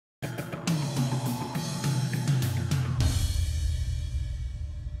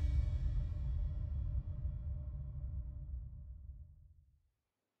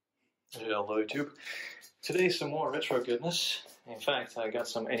Hello YouTube. Today some more retro goodness. In fact, I got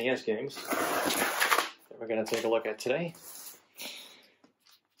some NES games that we're going to take a look at today.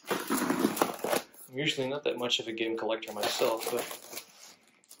 I'm usually not that much of a game collector myself, but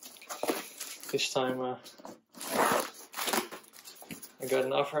this time I got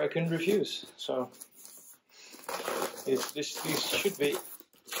an offer I couldn't refuse. So these should be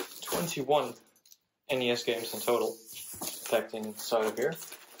 21 NES games in total, packed inside of here.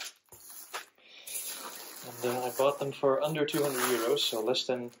 And I bought them for under 200 euros, so less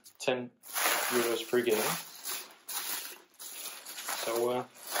than 10 euros per game. So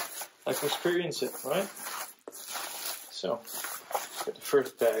I can experience it, right? So, got the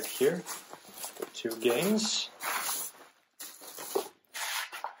first bag here. Got 2 games.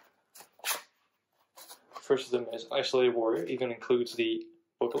 First of them is Isolated Warrior, even includes the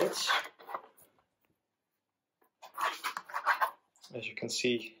booklets. As you can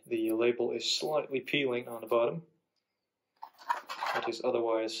see, the label is slightly peeling on the bottom. It is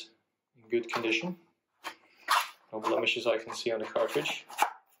otherwise in good condition. No blemishes I can see on the cartridge.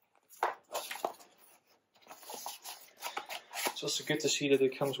 It's also good to see that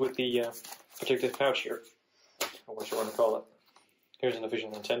it comes with the protective pouch here, or what you want to call it. Here's an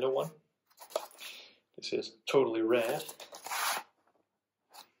official Nintendo one. This is totally rad.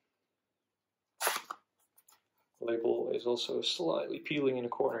 The label is also slightly peeling in a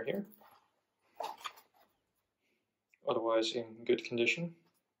corner here. Otherwise in good condition.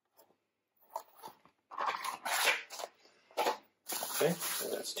 Okay, so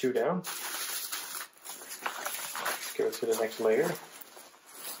that's 2 down. Let's go to the next layer.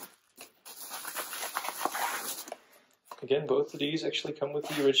 Again, both of these actually come with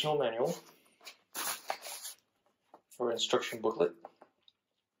the original manual or instruction booklet.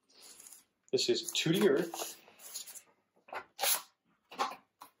 This is To the Earth.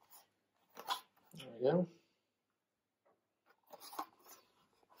 There we go.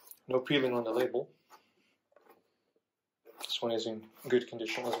 No peeling on the label. This one is in good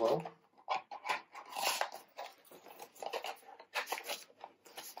condition as well.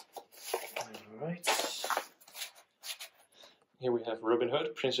 Alright. Here we have Robin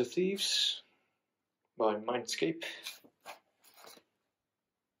Hood, Prince of Thieves by Mindscape.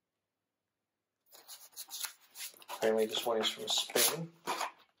 Apparently this one is from Spain.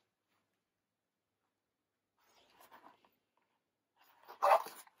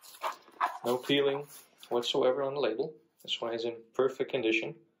 No peeling whatsoever on the label. This one is in perfect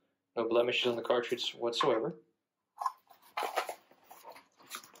condition. No blemishes on the cartridge whatsoever.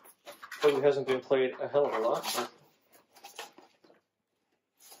 Probably hasn't been played a hell of a lot, but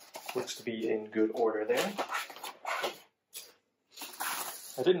looks to be in good order there.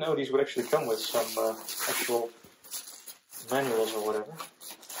 I didn't know these would actually come with some actual manuals or whatever.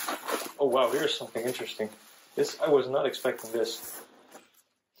 Oh wow, here's something interesting. I was not expecting this.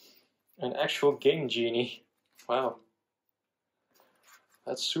 An actual Game Genie. Wow.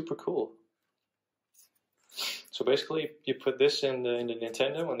 That's super cool. So basically, you put this in the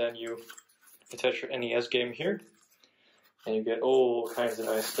Nintendo, and then you attach your NES game here, and you get all kinds of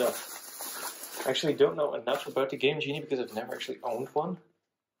nice stuff. I actually don't know enough about the Game Genie because I've never actually owned one.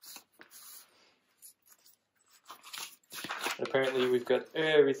 And apparently we've got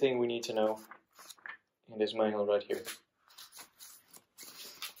everything we need to know in this manual right here.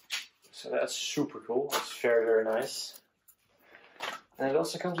 So that's super cool. It's very, very nice. And it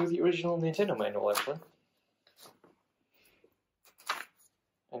also comes with the original Nintendo manual, actually.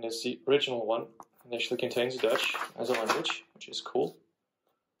 And it's the original one. It actually contains Dutch as a language, which is cool.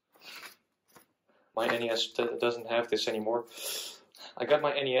 My NES doesn't have this anymore. I got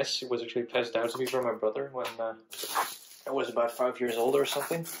my NES, it was actually passed down to me from my brother when I was about 5 years old or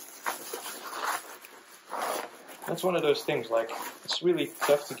something. That's one of those things, like, it's really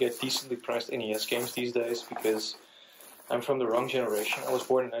tough to get decently priced NES games these days because I'm from the wrong generation. I was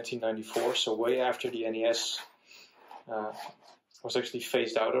born in 1994, so way after the NES was actually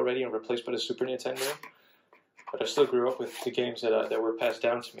phased out already and replaced by the Super Nintendo. But I still grew up with the games that were passed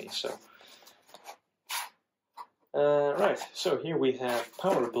down to me, so. Right, so here we have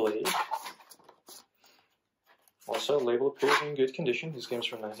Power Blade. Also, label appears in good condition. This game's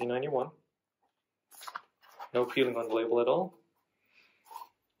from 1991. No peeling on the label at all.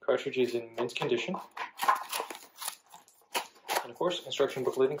 Cartridge is in mint condition. And of course, instruction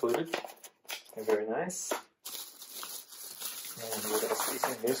booklet included. And very nice. And what else is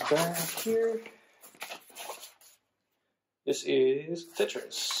in this bag here? This is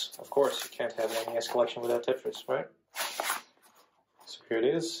Tetris. Of course, you can't have an NES collection without Tetris, right? So here it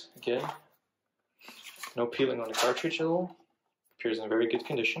is, again. No peeling on the cartridge at all. Appears in very good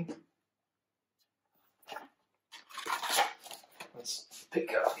condition. Let's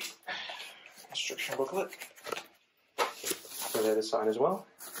pick up the instruction booklet. Put that aside as well.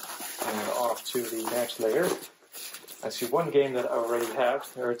 And off to the next layer. I see one game that I already have.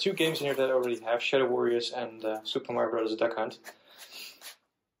 There are two games in here that I already have, Shadow Warriors and Super Mario Bros. Duck Hunt.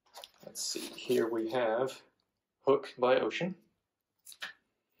 Let's see, here we have Hook by Ocean.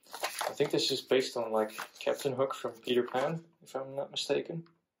 I think this is based on like Captain Hook from Peter Pan, if I'm not mistaken.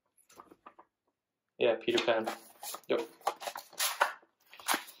 Yeah, Peter Pan. Yep.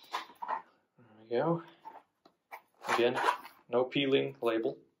 There we go. Again, no peeling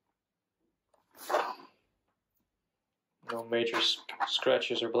label. No major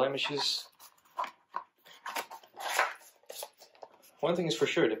scratches or blemishes. One thing is for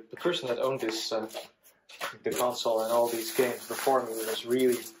sure, the person that owned this, the console and all these games before me was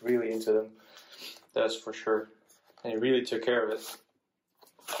really, really into them. That's for sure. And he really took care of it.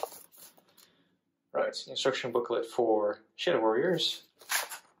 Right, instruction booklet for Shadow Warriors.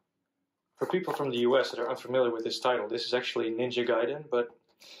 For people from the US that are unfamiliar with this title, this is actually Ninja Gaiden, but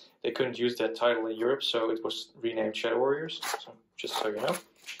they couldn't use that title in Europe, so it was renamed Shadow Warriors, so just so you know.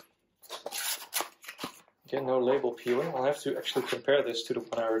 Again, no label peeling. I'll have to actually compare this to the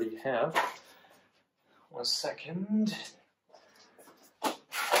one I already have. 1 second. There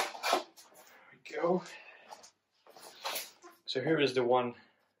we go. So here is the one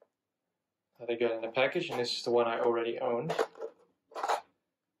that I got in the package, and this is the one I already owned.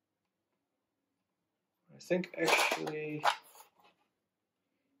 I think actually...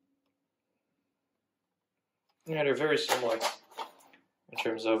 yeah, they're very similar in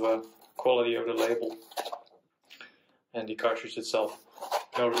terms of quality of the label and the cartridge itself.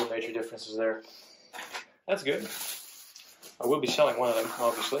 No real major differences there. That's good. I will be selling one of them,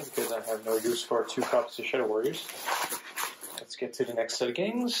 obviously, because I have no use for 2 copies of Shadow Warriors. Let's get to the next set of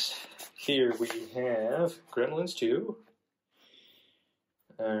games. Here we have Gremlins 2.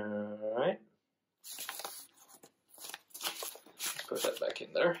 Alright. Let's put that back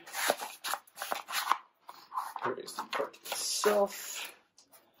in there. Here is the cart itself.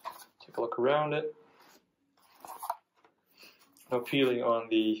 Take a look around it. No peeling on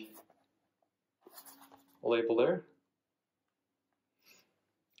the label there.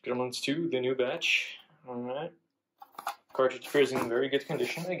 Gremlins 2, the new batch. Alright. Cartridge appears in very good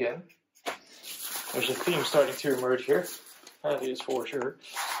condition again. There's a theme starting to emerge here. That is for sure.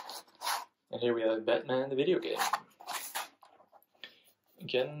 And here we have Batman the video game.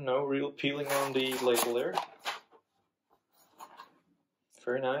 Again, no real peeling on the label there.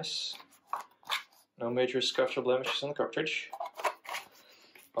 Very nice. No major scuffs or blemishes on the cartridge.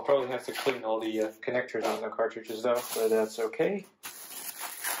 I'll probably have to clean all the connectors on the cartridges though, but that's okay.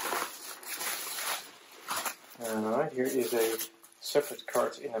 Alright, here is a separate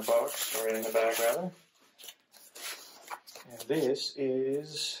cart in a box, or in a bag rather. And this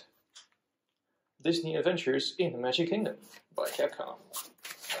is Disney Adventures in the Magic Kingdom by Capcom.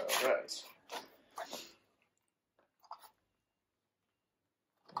 Alright.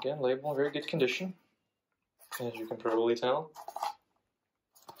 Again, label in very good condition, as you can probably tell.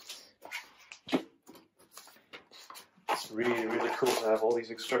 It's really, really cool to have all these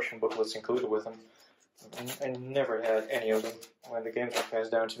instruction booklets included with them. I never had any of them when the games were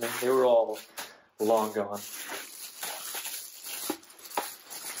passed down to me. They were all long gone.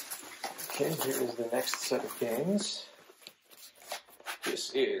 Okay, here is the next set of games.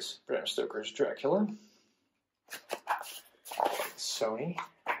 This is Bram Stoker's Dracula. Sony.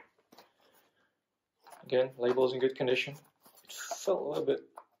 Again, label is in good condition. It felt a little bit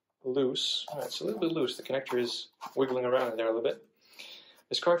loose. It's a little bit loose. The connector is wiggling around in there a little bit.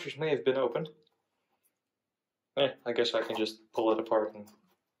 This cartridge may have been opened. I guess I can just pull it apart and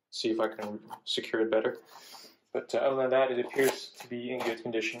see if I can secure it better. But other than that, it appears to be in good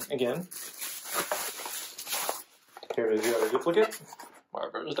condition again. Here is the other duplicate. Mario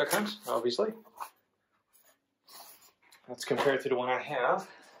Bros. Duck Hunt, obviously. Let's compare it to the one I have.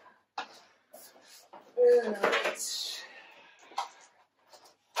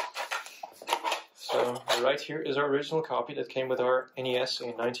 So right here is our original copy that came with our NES in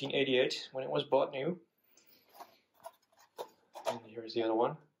 1988 when it was bought new. And here's the other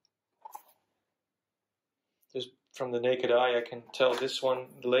one. Just from the naked eye I can tell this one,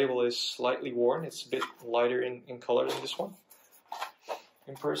 the label is slightly worn. It's a bit lighter in color than this one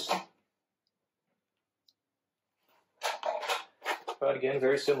in person. But again,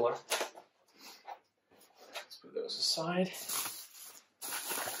 very similar. Let's put those aside.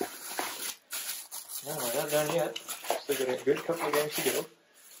 No, we're not done yet. Still got a good couple of games to go.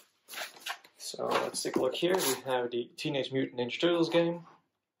 So let's take a look here. We have the Teenage Mutant Ninja Turtles game.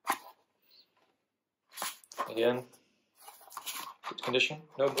 Again, condition.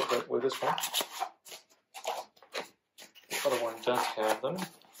 No booklet with this one. The other one does have them.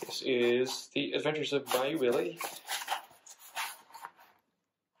 This is The Adventures of Bayou Willie.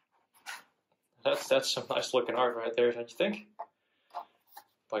 That's some nice looking art right there, don't you think?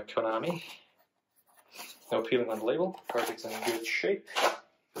 By Konami. No peeling on the label. Cartridge in good shape.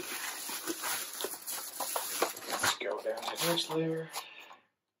 Let's go down to the next layer.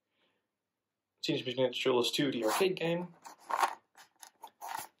 Teenage Mutant Ninja Turtles 2, the arcade game.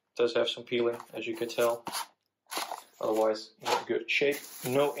 Does have some peeling, as you can tell. Otherwise, in good shape.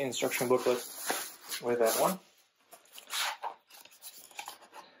 No instruction booklet with that one.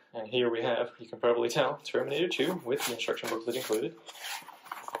 And here we have, you can probably tell, Terminator 2 with the instruction booklet included.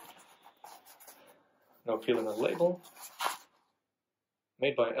 No peeling on the label.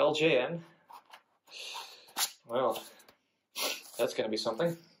 Made by LJN. Well, that's going to be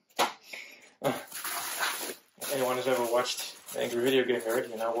something. If anyone has ever watched Angry Video Game Nerd,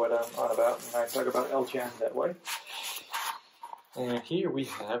 you know what I'm on about when I talk about LJN that way. And here we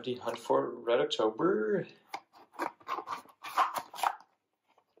have the Hunt for Red October.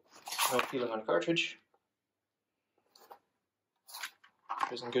 No peeling on cartridge.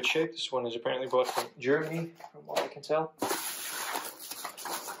 It's in good shape. This one is apparently bought from Germany, from what I can tell.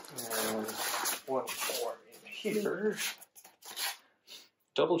 And one more in here.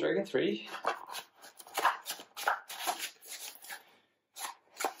 Double Dragon 3.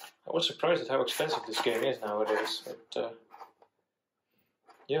 I was surprised at how expensive this game is nowadays. But,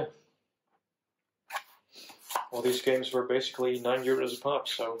 yeah. Well, these games were basically €9 a pop,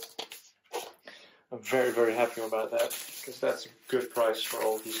 so I'm very, very happy about that, because that's a good price for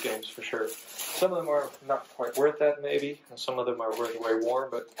all these games, for sure. Some of them are not quite worth that, maybe, and some of them are worth way more,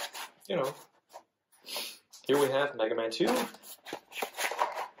 but, you know. Here we have Mega Man 2. Let's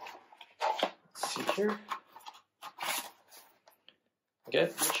see here. Again,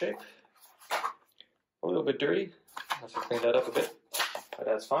 good shape. A little bit dirty. I have to clean that up a bit, but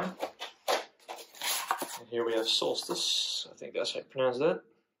that's fine. And here we have Solstice. I think that's how you pronounce that.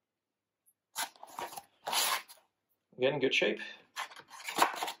 Again, good shape.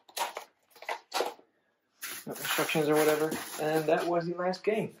 No instructions or whatever. And that was the last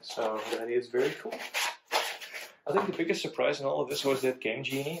game. So that is very cool. I think the biggest surprise in all of this was that Game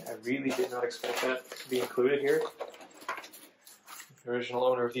Genie. I really did not expect that to be included here. The original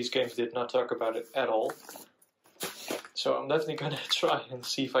owner of these games did not talk about it at all. So I'm definitely going to try and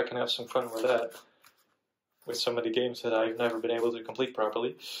see if I can have some fun with that. With some of the games that I've never been able to complete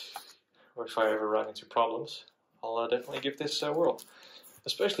properly. Or if I ever run into problems. I'll definitely give this a whirl.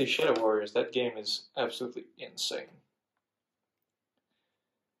 Especially Shadow Warriors. That game is absolutely insane.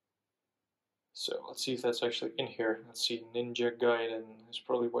 So let's see if that's actually in here. Let's see, Ninja Gaiden is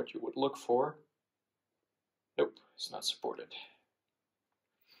probably what you would look for. Nope, it's not supported.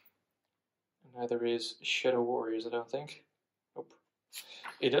 Neither is Shadow Warriors, I don't think. Nope.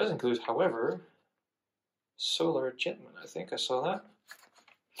 It does include, however, Solar Jetman. I think I saw that.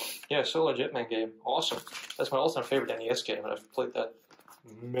 Yeah, Solar Jetman game. Awesome. That's my all-time favorite NES game, and I've played that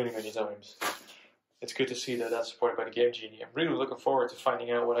many, many times. It's good to see that that's supported by the Game Genie. I'm really looking forward to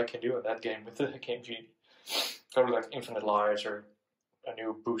finding out what I can do in that game with the Game Genie. Probably like infinite lives or a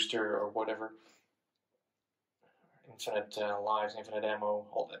new booster or whatever. Infinite lives, infinite ammo,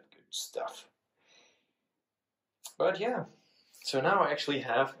 all that good stuff. But yeah, so now I actually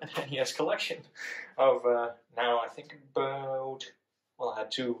have an NES collection of now I think about, well, I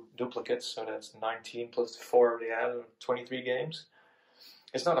had 2 duplicates, so that's 19 plus 4 they had, 23 games.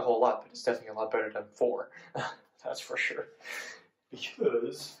 It's not a whole lot, but it's definitely a lot better than 4. That's for sure.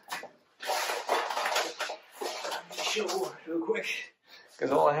 Because, let me show real quick.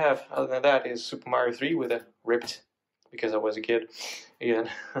 Because all I have other than that is Super Mario 3 with a ripped, because I was a kid, again,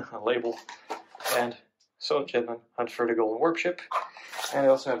 a label, and Soul Jetman, Hunt for the Golden Warp Ship. And I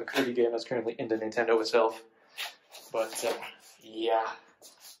also have a Kirby game that's currently in the Nintendo itself. But, yeah.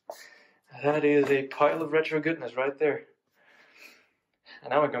 That is a pile of retro goodness right there. And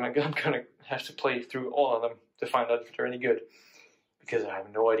now I'm gonna have to play through all of them to find out if they're any good. Because I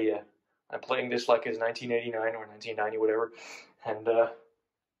have no idea. I'm playing this like it's 1989 or 1990, whatever. And,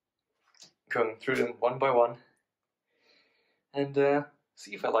 going through them one by one. And,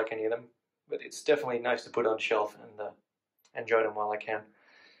 see if I like any of them. But it's definitely nice to put on the shelf and enjoy them while I can.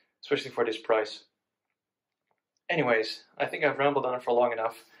 Especially for this price. Anyways, I think I've rambled on for long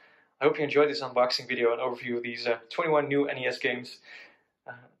enough. I hope you enjoyed this unboxing video and overview of these 21 new NES games.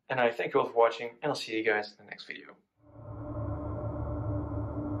 And I thank you all for watching, and I'll see you guys in the next video.